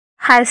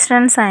Hi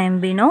students, I am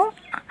Bino.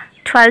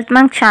 12th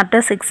month chapter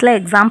 6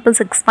 example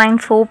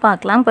 6.4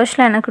 பார்க்கலாம்.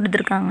 Question என்ன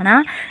கொடுத்திருக்காங்கன்னா,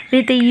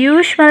 with the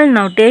usual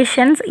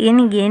notations in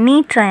any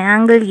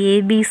triangle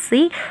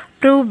ABC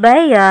prove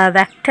by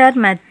vector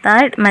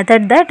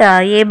method that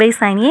A by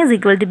sin A is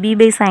equal to B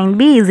by sin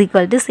B is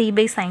equal to C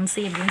by sin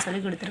C அப்படின்னு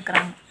சொல்லி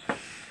கொடுத்திருக்காங்க.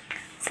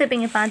 So இப்போ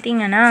இங்கே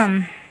பார்த்தீங்கன்னா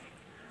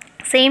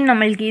same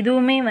நம்மளுக்கு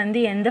இதுவுமே வந்து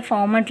எந்த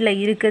ஃபார்மெட்டில்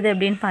இருக்குது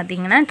அப்படின்னு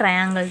பார்த்தீங்கன்னா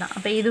ட்ரையாங்கிள் தான்.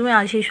 அப்போ இதுவும்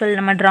ஆஸ் யூஷுவல்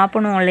நம்ம ட்ரா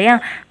பண்ணுவோம் இல்லையா,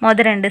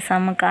 மொதல் ரெண்டு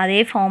சம்முக்கு அதே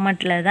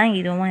ஃபார்மெட்டில் தான்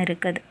இதுவும்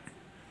இருக்குது.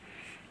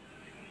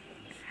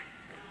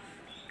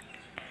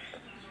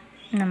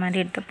 இந்த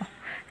மாதிரி எடுத்துப்போம்.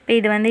 இப்போ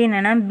இது வந்து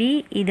என்னென்னா பி,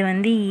 இது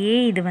வந்து ஏ,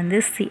 இது வந்து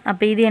சி.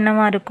 அப்போ இது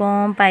என்னவா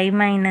இருக்கும், பை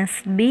மைனஸ்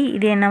பி.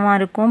 இது என்னவா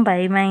இருக்கும்,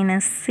 பை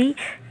மைனஸ் சி.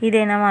 இது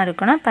என்னவா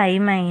இருக்குன்னா பை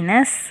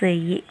மைனஸ்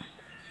ஏ.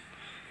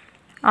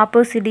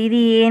 ஆப்போசிட்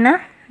இது ஏனா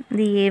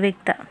இது ஏ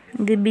வெக்டர்,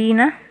 இது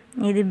பினா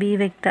இது பி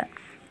வெக்டர்,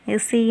 இது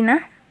சினா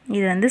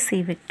இது வந்து சி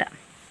வெக்டர்.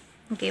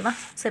 ஓகேவா?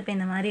 ஸோ இப்போ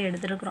இந்த மாதிரி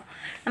எடுத்துருக்குறோம்.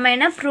 நம்ம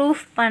என்ன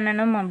ப்ரூஃப்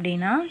பண்ணணும்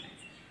அப்படின்னா,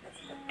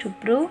 to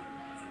prove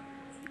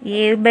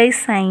A by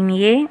sign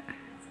A,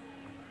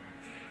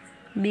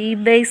 B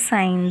by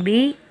sine B,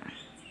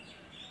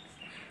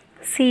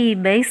 C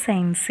by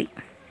sign C.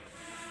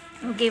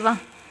 ஓகேவா?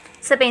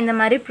 ஸோ இப்போ இந்த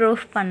மாதிரி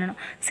ப்ரூஃப் பண்ணணும்.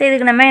 ஸோ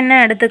இதுக்கு நம்ம என்ன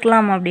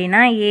எடுத்துக்கலாம்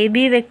அப்படின்னா,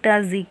 AB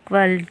vector is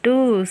equal to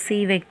C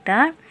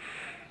vector,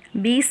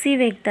 PC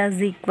vector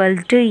is equal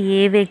to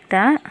A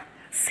vector,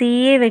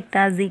 CA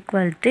vector is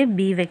equal to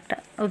be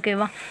vector.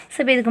 ஓகேவா? ஸோ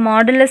இப்போ இதுக்கு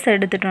modulus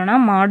எடுத்துட்டோன்னா,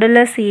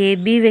 modulus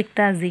AB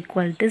vector is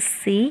equal to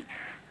C,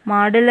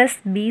 modulus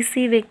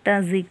PC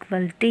vector is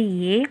equal to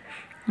A,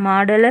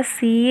 modulus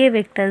CA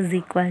vector is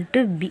equal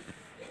to be.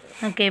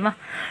 ஓகேவா?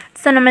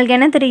 So நம்மளுக்கு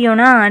என்ன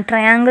தெரியும்னா,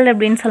 triangle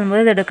அப்படின்னு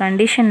சொல்லும்போது அதோட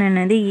கண்டிஷன்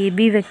என்னது,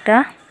 AB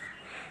vector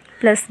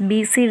plus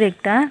PC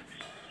vector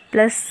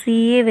plus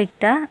CA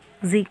vector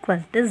is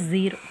equal to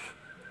 0.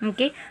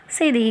 Okay, so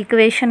இது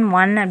equation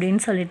 1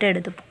 அப்படின்னு சொல்லிட்டு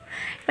எடுத்துப்போம்.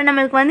 இப்போ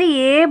நம்மளுக்கு வந்து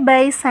ஏ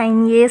by sign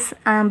A,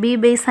 B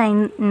by sine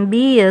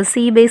B,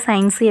 C by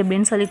sign C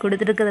அப்படின்னு சொல்லி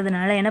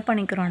கொடுத்துருக்கிறதுனால என்ன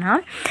பண்ணிக்கிறோன்னா,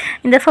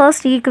 இந்த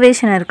ஃபர்ஸ்ட்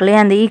ஈக்குவேஷன் இருக்கு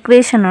இல்லையா, அந்த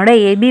ஈக்குவேஷனோட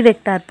ஏபி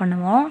வெக்டார்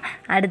பண்ணுவோம்,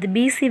 அடுத்து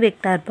பிசி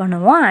வெக்டார்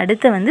பண்ணுவோம்,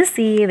 அடுத்து வந்து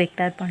சிஏ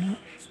வெக்டார்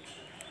பண்ணுவோம்.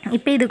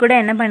 இப்போ இது கூட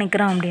என்ன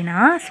பண்ணிக்கிறோம்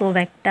அப்படின்னா, so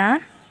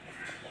vector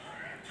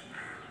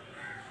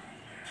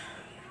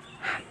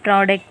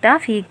product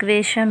of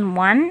equation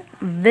 1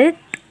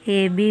 with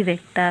AB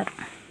vector.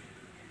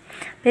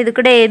 இப்போ இது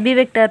கூட ஏபி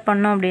வெக்டார்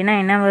பண்ணோம் அப்படின்னா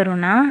என்ன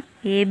வரும்னா,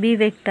 AB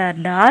vector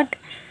dot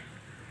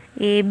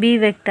AB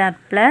vector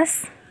plus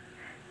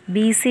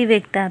PC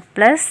vector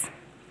plus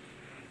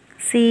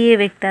CA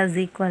vector is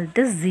equal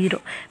to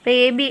 0. இப்போ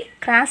ஏபி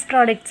கிராஸ்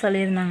ப்ராடக்ட்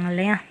சொல்லியிருந்தாங்க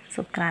இல்லையா,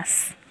 ஸோ கிராஸ்,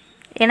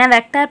 ஏன்னா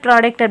வெக்டார்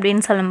ப்ராடக்ட்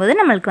அப்படின்னு சொல்லும்போது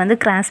நம்மளுக்கு வந்து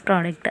கிராஸ்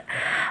ப்ராடக்ட்.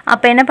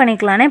 அப்போ என்ன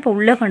பண்ணிக்கலாம்னா, இப்போ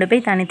உள்ளே கொண்டு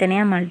போய்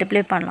தனித்தனியாக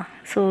மல்டிப்ளை பண்ணலாம்.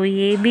 So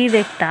AB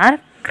vector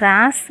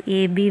cross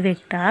AB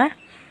vector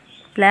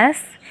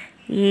plus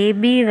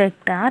AB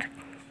vector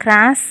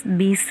cross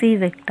PC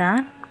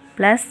vector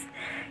plus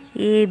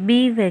AB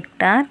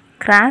vector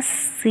cross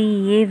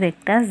CA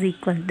vector is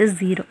equal to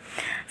 0.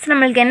 So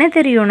நம்மளுக்கு என்ன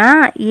தெரியும்னா,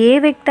 ஏ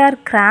வெக்டார்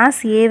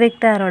கிராஸ் ஏ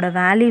வெக்டாரோட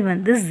வேல்யூ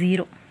வந்து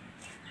 0.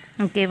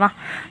 ஓகேவா?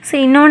 ஸோ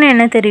இன்னொன்று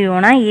என்ன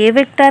தெரியும்னா, ஏ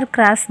வெக்டார்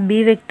கிராஸ் பி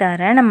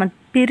வெக்டாரை நம்ம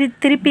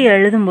திருப்பி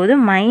எழுதும்போது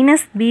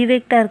மைனஸ் பி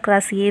வெக்டார்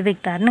கிராஸ் ஏ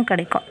வெக்டார்னு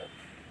கிடைக்கும்.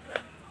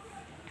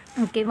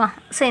 ஓகேவா?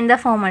 ஸோ இந்த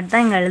ஃபார்மேட்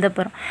தான் இங்கே எழுத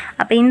போகிறோம்.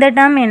 அப்போ இந்த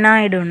டேர்ம் என்ன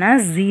ஆகிடும்னா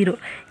 0.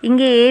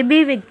 இங்கே ஏபி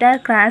வெக்டார்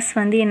கிராஸ்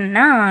வந்து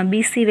என்னென்னா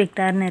பிசி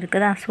வெக்டார்னு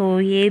இருக்குதா, so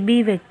AB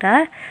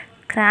vector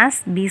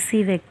cross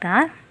PC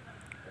vector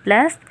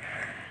plus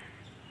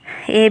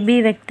AB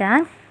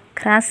vector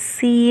cross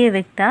CA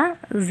vector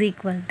is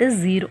equal to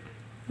 0.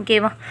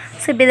 ஓகேவா?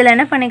 ஸோ இப்போ இதில்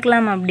என்ன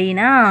பண்ணிக்கலாம்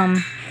அப்படின்னா,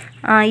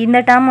 இந்த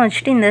டேர்ம்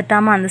வச்சுட்டு இந்த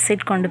டேர்ம் அந்த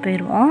சைட் கொண்டு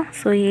போயிடுவோம்.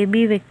 So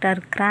AB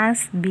vector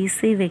cross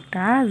PC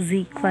vector is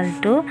equal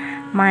to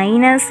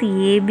minus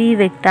AB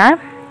vector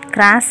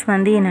cross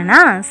வந்து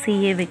என்னென்னா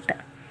சிஏ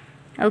வெக்டார்.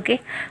 ஓகே,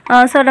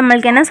 ஸோ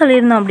நம்மளுக்கு என்ன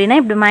சொல்லியிருந்தோம் அப்படின்னா,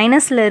 இப்படி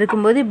மைனஸில்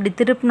இருக்கும்போது இப்படி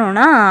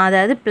திருப்பினோன்னா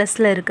அதாவது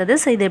ப்ளஸில் இருக்குது.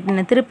 ஸோ இது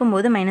இப்படி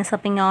திருப்பும்போது மைனஸ்,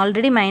 அப்போ இங்கே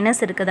ஆல்ரெடி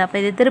மைனஸ் இருக்குது, அப்போ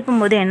இது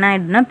திருப்பும்போது என்ன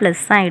ஆகிடும்னா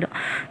ப்ளஸ் ஆகிடும்.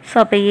 ஸோ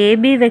அப்போ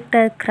AB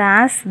vector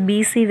cross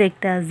PC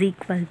vector is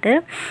equal to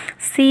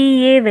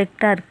CA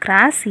vector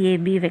cross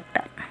AB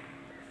vector.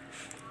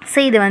 So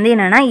இது வந்து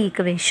என்னென்னா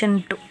ஈக்குவேஷன்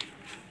 2.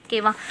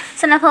 ஓகேவா?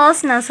 ஸோ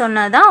நான்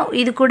சொன்னதான்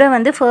இது கூட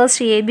வந்து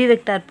ஃபர்ஸ்ட் ஏபி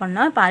வெக்டார்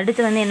பண்ணோம். இப்போ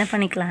அடுத்து வந்து என்ன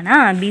பண்ணிக்கலாம்னா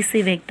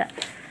PC vector.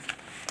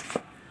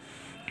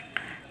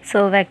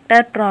 So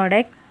vector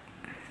product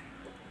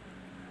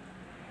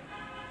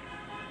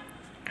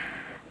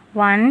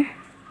 1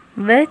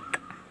 with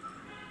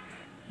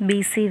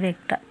PC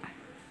vector.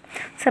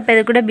 So இப்போ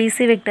இது கூட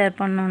பிசி வெக்டார்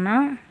பண்ணோன்னா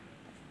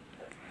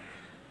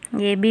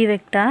AB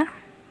vector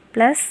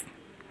plus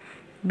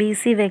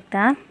PC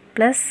vector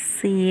plus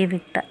CA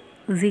vector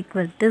is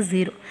equal to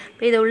 0.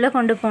 இப்போ இதை உள்ளே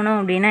கொண்டு போனோம்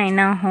அப்படின்னா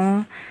என்ன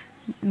ஆகும்,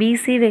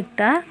 PC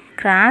vector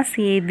cross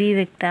AB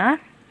vector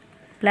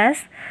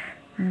plus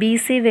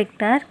PC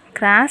vector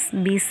cross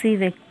PC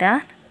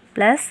vector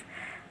plus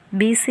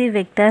BC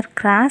vector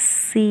cross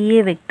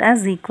CA vector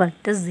is equal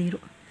to 0.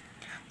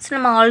 So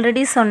நம்ம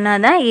already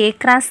சொன்னதான் ஏ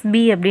கிராஸ்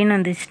பி அப்படின்னு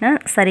வந்துச்சுன்னா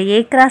சாரி ஏ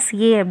கிராஸ்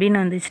ஏ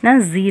அப்படின்னு வந்துச்சுன்னா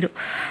 0.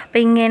 இப்போ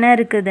இங்கே என்ன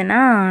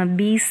இருக்குதுன்னா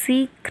PC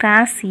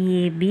cross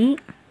AB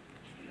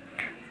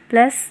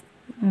plus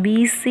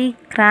PC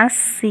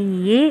cross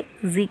CA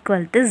is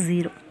equal to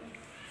 0.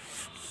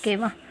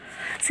 ஓகேவா?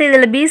 ஸோ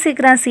இதில் பிசி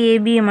கிராஸ்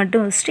ஏபியை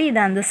மட்டும் வச்சுட்டு இதை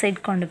அந்த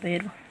சைட் கொண்டு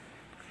போயிடுவோம்.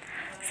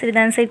 சரி,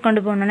 இந்த சைட்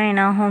கொண்டு போனோன்னா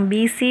என்ன ஆகும்?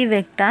 PC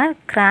vector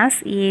cross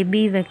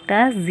AB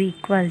vector is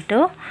equal to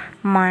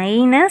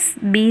minus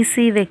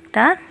PC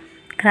vector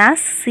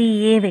cross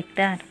CA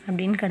vector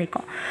அப்படின்னு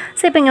கிடைக்கும்.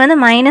 ஸோ இப்போ இங்கே வந்து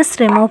மைனஸ்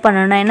ரிமூவ்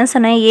பண்ணணும். என்ன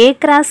சொன்னேன்? ஏ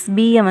கிராஸ்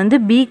பியை வந்து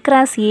பி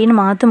கிராஸ் ஏன்னு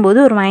மாற்றும் போது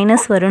ஒரு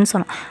மைனஸ் வரும்னு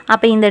சொன்னோம்.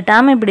 அப்போ இந்த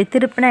டேர்ம் இப்படி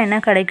திருப்பினா என்ன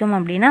கிடைக்கும்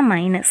அப்படின்னா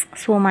minus.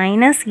 So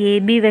minus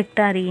AB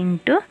vector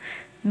into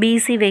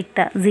BC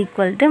vector is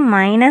equal to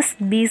minus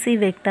BC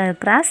vector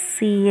cross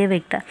CA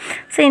vector.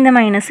 So இந்த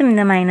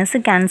மைனஸ்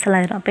cancel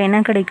ஆயிரும். அப்போ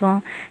என்ன கிடைக்கும்?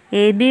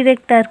 AB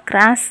vector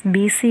cross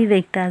BC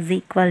vector is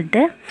equal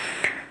to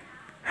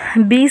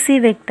BC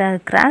vector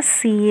cross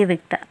CA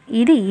vector.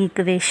 இது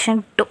equation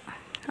 2.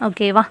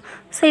 ஓகேவா?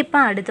 So இப்போ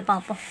அடுத்து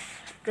பார்ப்போம்.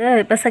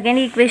 இப்போ செகண்ட்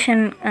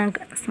ஈக்குவேஷன்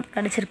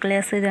கிடச்சிருக்கு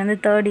இல்லையா? ஸோ இது வந்து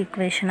தேர்ட்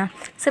ஈக்குவேஷனா?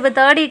 ஸோ இப்போ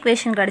தேர்ட்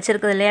ஈக்குவேஷன்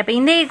கிடச்சிருக்குது இல்லையா? இப்போ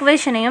இந்த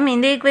ஈக்குவேஷனையும்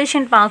இந்த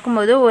ஈக்குவேஷன்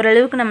பார்க்கும்போது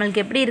ஓரளவுக்கு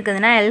நம்மளுக்கு எப்படி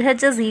இருக்குதுன்னா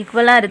LHS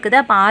ஈக்குவலாக இருக்குது.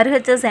 அப்போ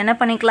RHS என்ன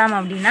பண்ணிக்கலாம்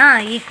அப்படின்னா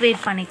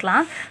ஈக்குவேட்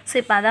பண்ணிக்கலாம். ஸோ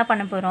இப்போ அதான்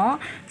பண்ண போகிறோம்.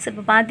 ஸோ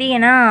இப்போ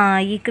பார்த்தீங்கன்னா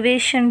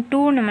ஈக்குவேஷன்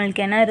 2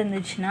 நம்மளுக்கு என்ன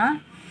இருந்துச்சுன்னா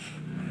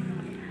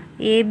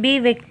AB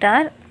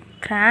vector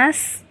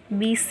cross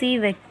BC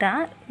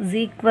vector is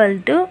equal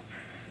to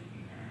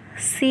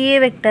CA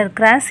vector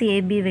cross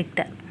AB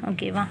vector.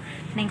 ஓகேவா?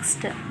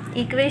 Next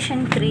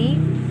equation 3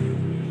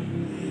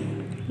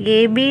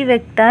 AB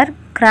vector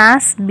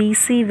cross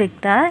BC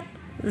vector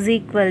is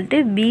equal to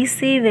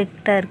BC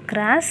vector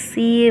cross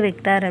CA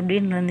vector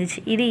அப்படின்னு இருந்துச்சு.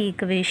 இது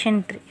ஈக்குவேஷன்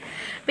 3.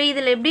 இப்போ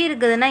இதில் எப்படி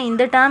இருக்குதுன்னா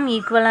இந்த டேர்ம்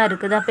ஈக்குவலாக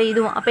இருக்குது. அப்போ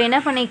இதுவும் அப்போ என்ன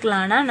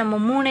பண்ணிக்கலாம்னா நம்ம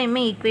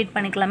மூணையுமே ஈக்குவேட்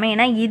பண்ணிக்கலாமே.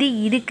 ஏன்னா இது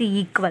இதுக்கு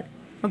ஈக்குவல்.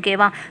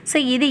 ஓகேவா? ஸோ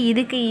இது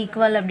இதுக்கு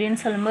ஈக்குவல் அப்படின்னு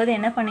சொல்லும்போது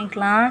என்ன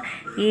பண்ணிக்கலாம்?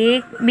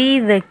 AB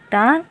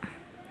vector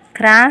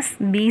cross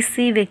BC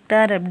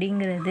vector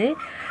அப்படிங்கிறது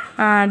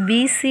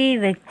BC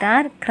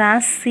வெக்டார்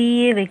கிராஸ்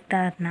CA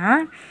வெக்டார்னா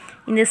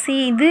இந்த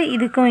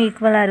இதுக்கும்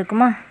ஈக்குவலாக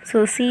இருக்குமா? So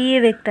CA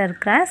vector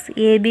cross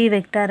AB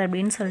vector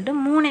அப்படின்னு சொல்லிட்டு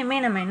மூணையுமே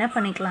நம்ம என்ன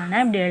பண்ணிக்கலாம்னா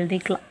இப்படி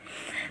எழுதிக்கலாம்.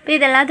 இப்போ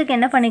இது எல்லாத்துக்கும்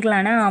என்ன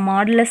பண்ணிக்கலாம்னா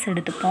மாடுலஸ்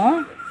எடுத்துப்போம்.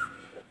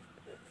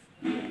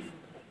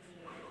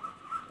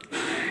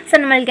 ஸோ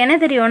நம்மளுக்கு என்ன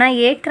தெரியும்னா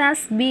A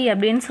கிராஸ் B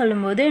அப்படின்னு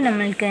சொல்லும்போது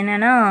நம்மளுக்கு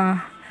என்னென்னா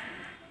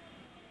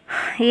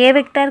A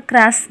vector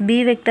cross B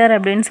vector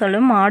அப்படின்னு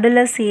சொல்லும்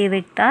modulus A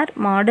vector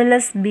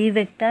modulus B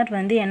vector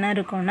வந்து என்ன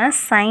இருக்கும்னா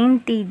சைன்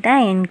தீட்டா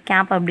என்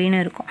கேப் அப்படின்னு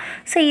இருக்கும்.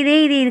 ஸோ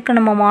இதுக்கு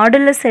நம்ம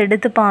மாடுலஸ்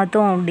எடுத்து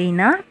பார்த்தோம்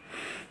அப்படின்னா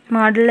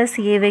modulus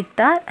A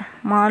vector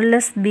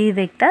modulus B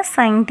vector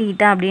sine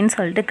theta அப்படின்னு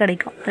சொல்லிட்டு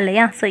கிடைக்கும்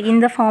இல்லையா? ஸோ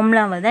இந்த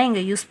ஃபார்முலாவை தான்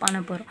இங்கே யூஸ் பண்ண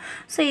போகிறோம்.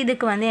 ஸோ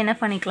இதுக்கு வந்து என்ன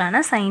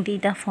பண்ணிக்கலாம்னா சைன்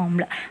தீட்டா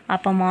ஃபார்முலா.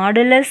 அப்போ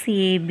modulus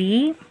AB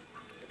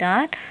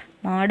vector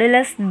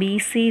modulus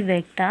BC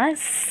vector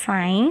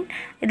sign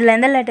இதில்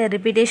எந்த லெட்டர்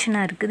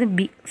ரிப்பீட்டேஷனாக இருக்குது B.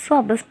 ஸோ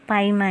அப்போ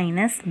by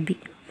minus B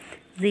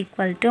is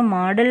equal to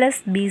modulus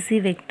BC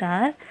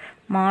vector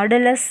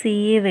modulus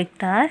CA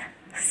vector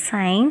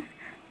sign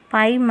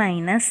by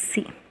minus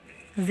C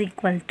is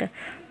equal to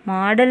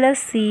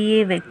modulus CA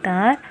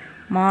vector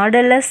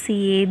modulus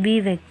AB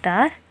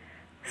vector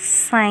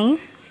sign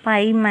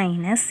by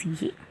minus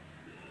A.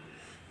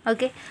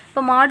 Okay,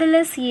 இப்போ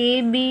modulus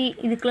AB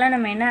இதுக்கெல்லாம்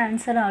நம்ம என்ன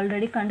answer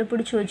already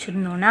கண்டுபிடிச்சி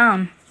வச்சுருந்தோன்னா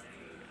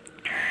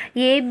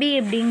AB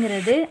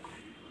அப்படிங்கிறது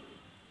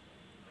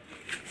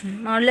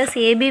modulus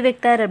AB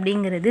vector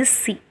அப்படிங்கிறது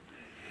C.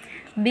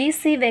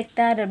 BC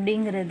vector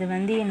அப்படிங்கிறது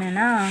வந்து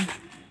என்னென்னா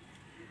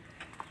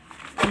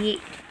A.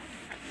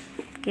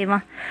 ஓகேவா?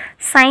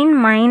 சைன்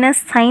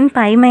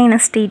பை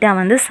மைனஸ் தீட்டா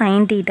வந்து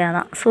சைன் தீட்டா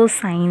தான். So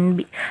sign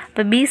B.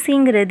 இப்போ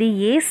பிசிங்கிறது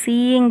A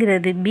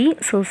சிஏங்கிறது B.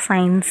 So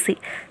sign C.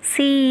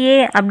 CA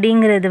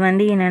அப்படிங்கிறது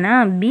வந்து என்னென்னா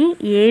B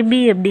AB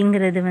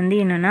அப்படிங்கிறது வந்து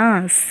என்னென்னா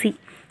C.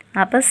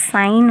 அப்போ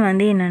சைன்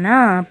வந்து என்னென்னா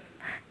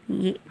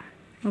A.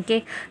 ஓகே,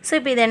 ஸோ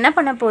இப்போ இது என்ன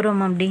பண்ண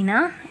போகிறோம் அப்படின்னா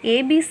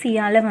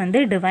ஏபிசியால் வந்து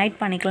டிவைட்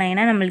பண்ணிக்கலாம்.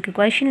 ஏன்னா நம்மளுக்கு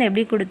கொஷினில்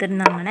எப்படி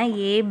கொடுத்துருந்தாங்கன்னா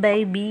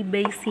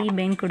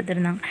A/B/C/Bன்னு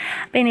கொடுத்துருந்தாங்க.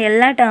 இப்போ இந்த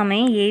எல்லா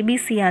டேர்மையும்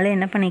ஏபிசியால்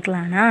என்ன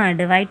பண்ணிக்கலாம்னா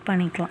டிவைட்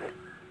பண்ணிக்கலாம்.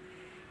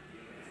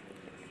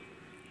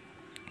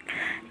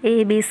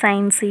 AB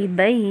sin C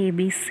by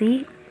ABC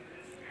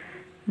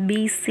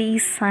BC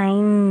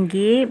sin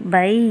A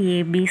by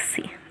ABC.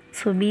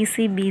 So BC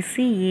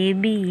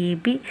AB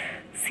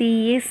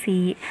CA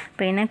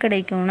இப்போ என்ன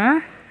கிடைக்கும்னா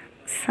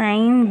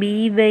sin B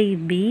by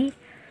B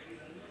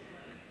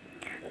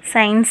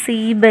sin C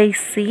by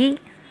C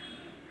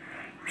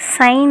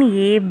sin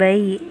A by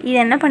A. இது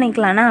என்ன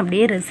பண்ணிக்கலாம்னா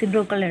அப்படியே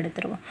ரெசிப்ரோக்கல்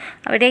எடுத்துருவோம்.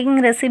 அப்படியே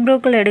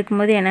ரெசிப்ரோக்கல்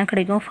எடுக்கும்போது என்ன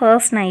கிடைக்கும்?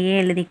 ஃபர்ஸ்ட் நான் A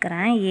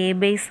எழுதிக்கிறேன். A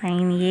by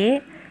sin A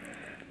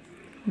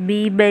B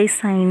by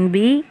sin B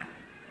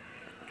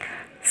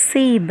C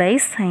by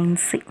sin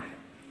C.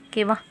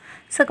 ஓகேவா?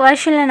 ஸோ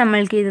கொஷனில்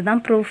நம்மளுக்கு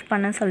இதுதான் ப்ரூஃப்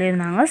பண்ண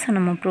சொல்லியிருந்தாங்க. ஸோ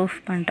நம்ம ப்ரூஃப்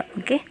பண்ணிட்டோம்.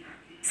 Okay,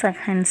 so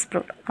hence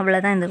proof.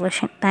 அவ்வளோதான் இந்த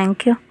கொஷின்.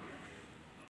 தேங்க்யூ.